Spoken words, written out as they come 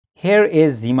Here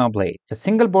is ZimaBlade, the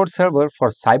single board server for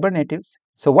cybernatives.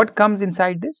 So what comes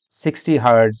inside this? 60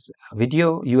 Hz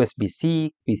video,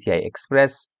 USB-C, PCI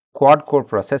Express, quad-core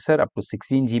processor up to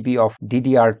 16 GB of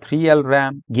DDR3L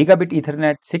RAM, gigabit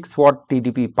Ethernet, 6 watt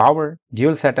TDP power,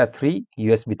 dual SATA 3,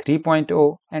 USB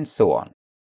 3.0, and so on.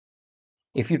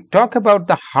 If you talk about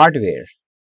the hardware,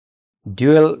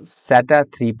 dual SATA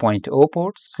 3.0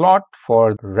 port, slot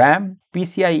for RAM,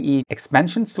 PCIe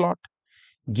expansion slot,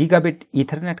 gigabit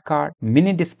Ethernet card,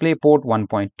 mini display port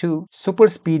 1.2, super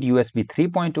speed USB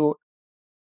 3.0.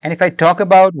 And if I talk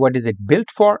about what is it built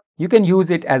for, you can use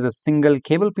it as a single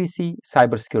cable PC,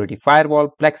 cybersecurity firewall,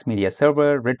 Plex media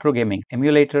server, retro gaming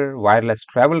emulator, wireless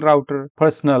travel router,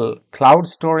 personal cloud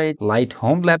storage, light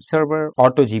home lab server,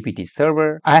 auto GPT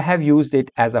server. I have used it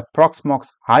as a Proxmox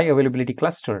high availability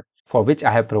cluster, for which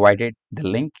I have provided the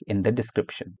link in the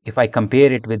description. If I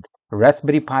compare it with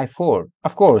Raspberry Pi 4,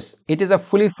 of course, it is a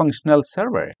fully functional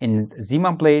server. In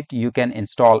ZimaBlade, you can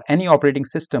install any operating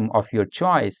system of your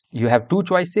choice. You have two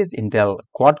choices, Intel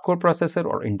quad-core processor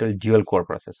or Intel dual-core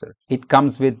processor. It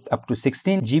comes with up to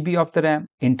 16 GB of the RAM.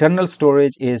 Internal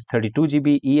storage is 32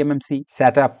 GB eMMC.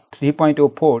 SATA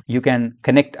 3.0 port, you can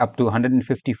connect up to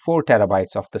 154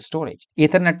 terabytes of the storage.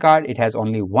 Ethernet card, it has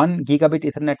only 1 gigabit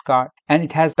Ethernet card, and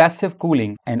it has passive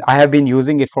cooling, and I have been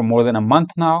using it for more than a month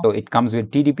now. So it comes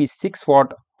with TDP 6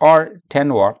 watt or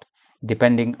 10 watt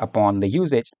depending upon the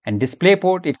usage. And display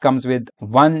port, it comes with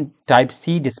one type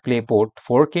C display port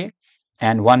 4K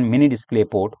and one mini display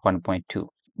port 1.2.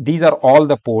 These are all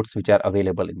the ports which are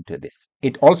available into this.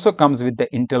 It also comes with the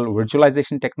Intel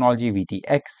virtualization technology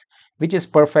VTX, which is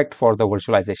perfect for the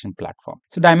virtualization platform.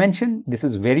 So dimension, this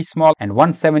is very small, and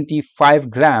 175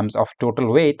 grams of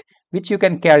total weight, which you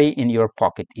can carry in your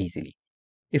pocket easily.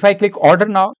 If I click order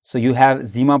now, so you have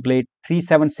ZimaBlade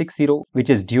 3760, which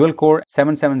is dual core,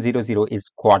 7700 is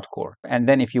quad core. And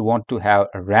then if you want to have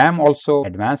a RAM also,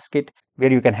 advanced kit, where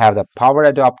you can have the power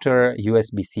adapter,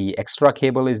 USB-C extra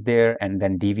cable is there, and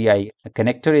then DVI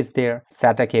connector is there,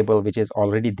 SATA cable, which is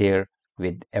already there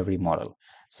with every model.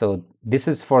 So this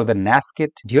is for the NAS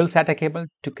kit, dual SATA cable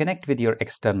to connect with your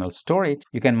external storage.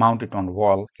 You can mount it on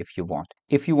wall if you want.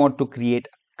 If you want to create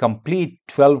complete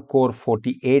 12 core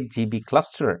 48 GB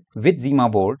cluster with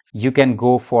Zimaboard, you can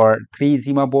go for 3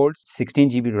 Zimaboards,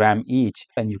 16 GB RAM each,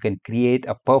 and you can create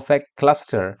a perfect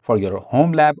cluster for your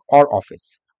home lab or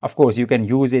office. Of course, you can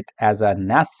use it as a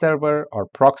NAS server or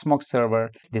Proxmox server.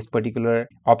 This particular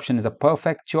option is a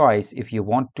perfect choice if you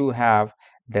want to have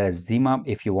the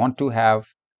if you want to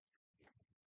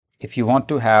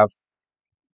have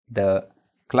the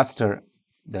cluster,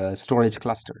 the storage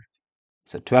cluster.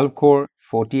 So 12 core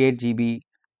 48 GB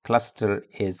cluster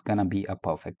is gonna be a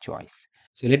perfect choice.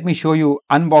 So let me show you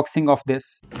unboxing of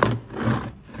this.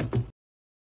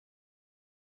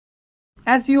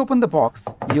 As we open the box,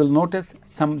 you'll notice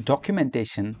some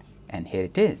documentation, and here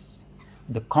it is.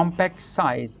 The compact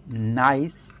size,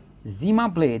 nice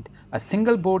ZimaBlade, a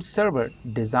single board server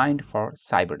designed for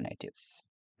cybernatives.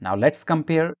 Now let's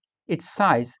compare its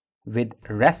size with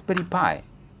Raspberry Pi.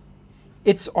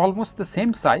 It's almost the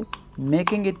same size,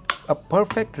 making it a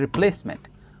perfect replacement,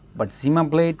 but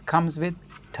ZimaBlade comes with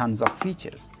tons of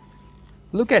features.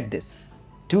 Look at this,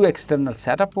 two external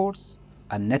SATA ports,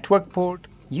 a network port,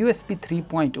 USB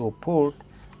 3.0 port,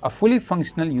 a fully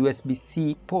functional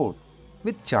USB-C port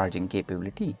with charging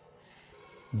capability,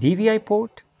 DVI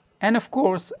port, and of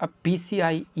course a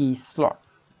PCIe slot.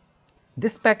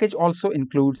 This package also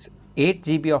includes 8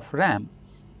 GB of RAM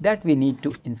that we need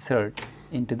to insert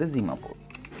into the Zimaboard.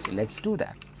 So let's do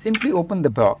that. Simply open the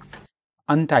box,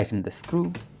 untighten the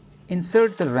screw,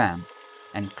 insert the RAM,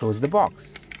 and close the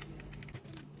box.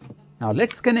 Now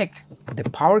let's connect the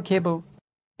power cable,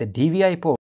 the DVI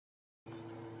port,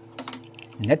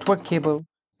 network cable,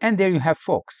 and there you have,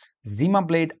 folks,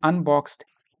 ZimaBlade unboxed.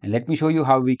 And let me show you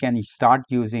how we can start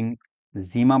using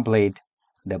ZimaBlade,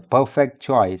 the perfect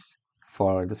choice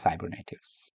for the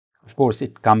cybernatives. Of course,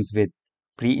 it comes with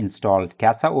pre-installed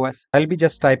CASAOS. I'll be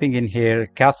just typing in here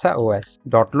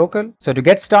CASAOS.local. So to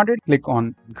get started, click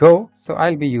on Go. So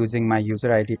I'll be using my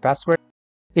user ID password.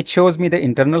 It shows me the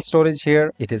internal storage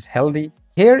here. It is healthy.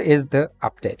 Here is the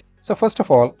update. So first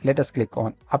of all, let us click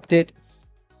on Update.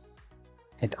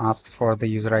 It asks for the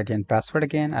user ID and password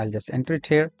again. I'll just enter it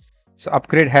here. So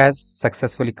upgrade has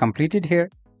successfully completed here.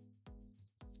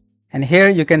 And here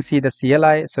you can see the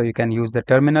CLI. So you can use the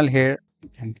terminal here.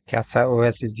 And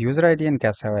CASAOS is user ID and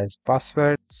CASAOS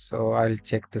password. So I'll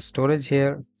check the storage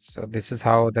here. So this is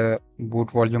how the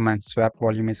boot volume and swap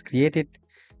volume is created.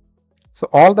 So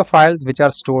all the files which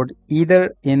are stored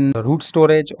either in root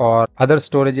storage or other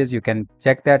storages, you can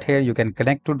check that here. You can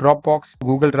connect to Dropbox,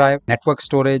 Google Drive, network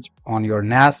storage on your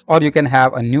NAS, or you can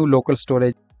have a new local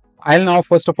storage. I'll now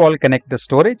first of all connect the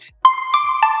storage.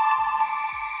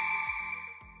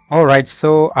 Alright,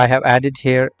 so I have added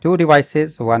here two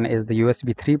devices. One is the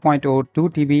USB 3.0 2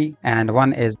 TB and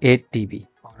one is 8 TB.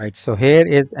 Alright, so here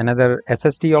is another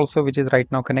SSD also which is right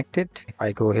now connected. If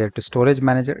I go here to storage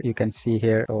manager, you can see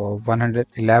here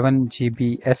 111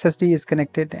 GB SSD is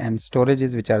connected and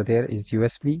storages which are there is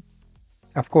USB.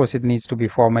 Of course, it needs to be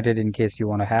formatted in case you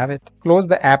want to have it. Close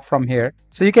the app from here.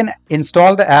 So you can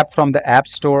install the app from the App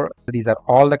Store. These are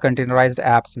all the containerized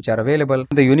apps which are available.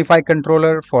 The Unify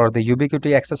controller for the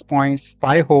Ubiquiti access points.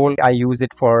 Pi-hole, I use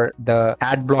it for the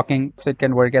ad blocking, so it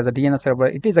can work as a DNS server.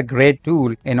 It is a great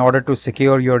tool in order to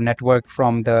secure your network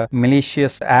from the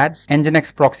malicious ads.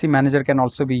 Nginx proxy manager can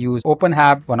also be used.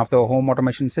 OpenHAB, one of the home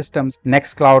automation systems.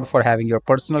 Nextcloud for having your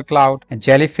personal cloud.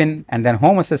 Jellyfin, and then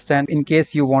Home Assistant in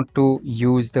case you want to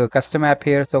use the custom app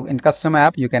here. So in custom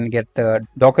app, you can get the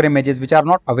Docker images which are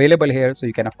not available here. So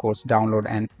you can of course download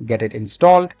and get it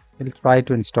installed. We'll try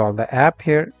to install the app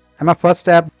here. And my first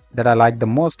app that I like the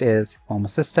most is Home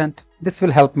Assistant. This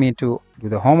will help me to do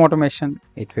the home automation.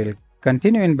 It will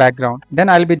continue in background. Then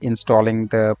I'll be installing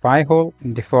the Pi-hole.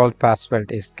 Default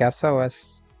password is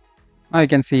CASAOS. Now you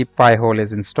can see Pi-hole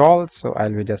is installed. So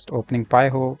I'll be just opening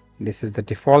Pi-hole. This is the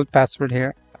default password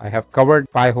here. I have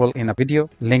covered Pi-hole in a video.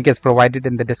 Link is provided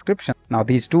in the description. Now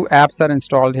these two apps are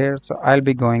installed here. So I'll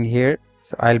be going here.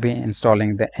 So I'll be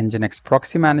installing the Nginx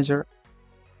proxy manager.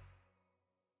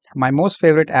 My most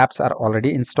favorite apps are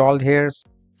already installed here.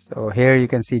 So here you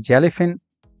can see Jellyfin.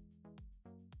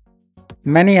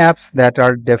 Many apps that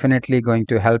are definitely going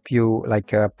to help you, like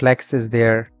Plex is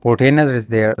there, Portainer is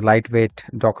there, lightweight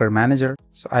Docker manager.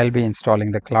 So I'll be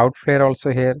installing the Cloudflare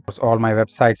also here. All my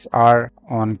websites are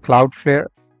on Cloudflare.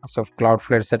 So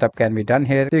Cloudflare setup can be done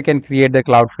here. So you can create the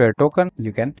Cloudflare token.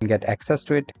 You can get access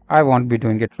to it. I won't be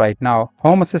doing it right now.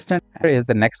 Home Assistant is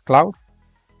the next cloud.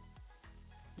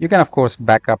 You can of course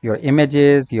back up your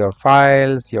images, your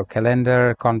files, your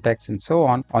calendar, contacts and so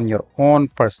on your own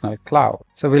personal cloud.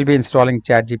 So we'll be installing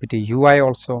ChatGPT UI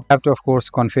also. You have to of course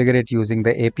configure it using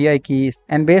the API keys,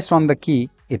 and based on the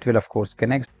key, it will of course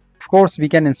connect. Of course, we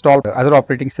can install other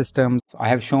operating systems. I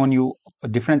have shown you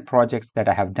different projects that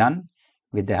I have done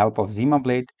with the help of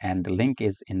ZimaBlade, and the link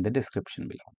is in the description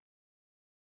below.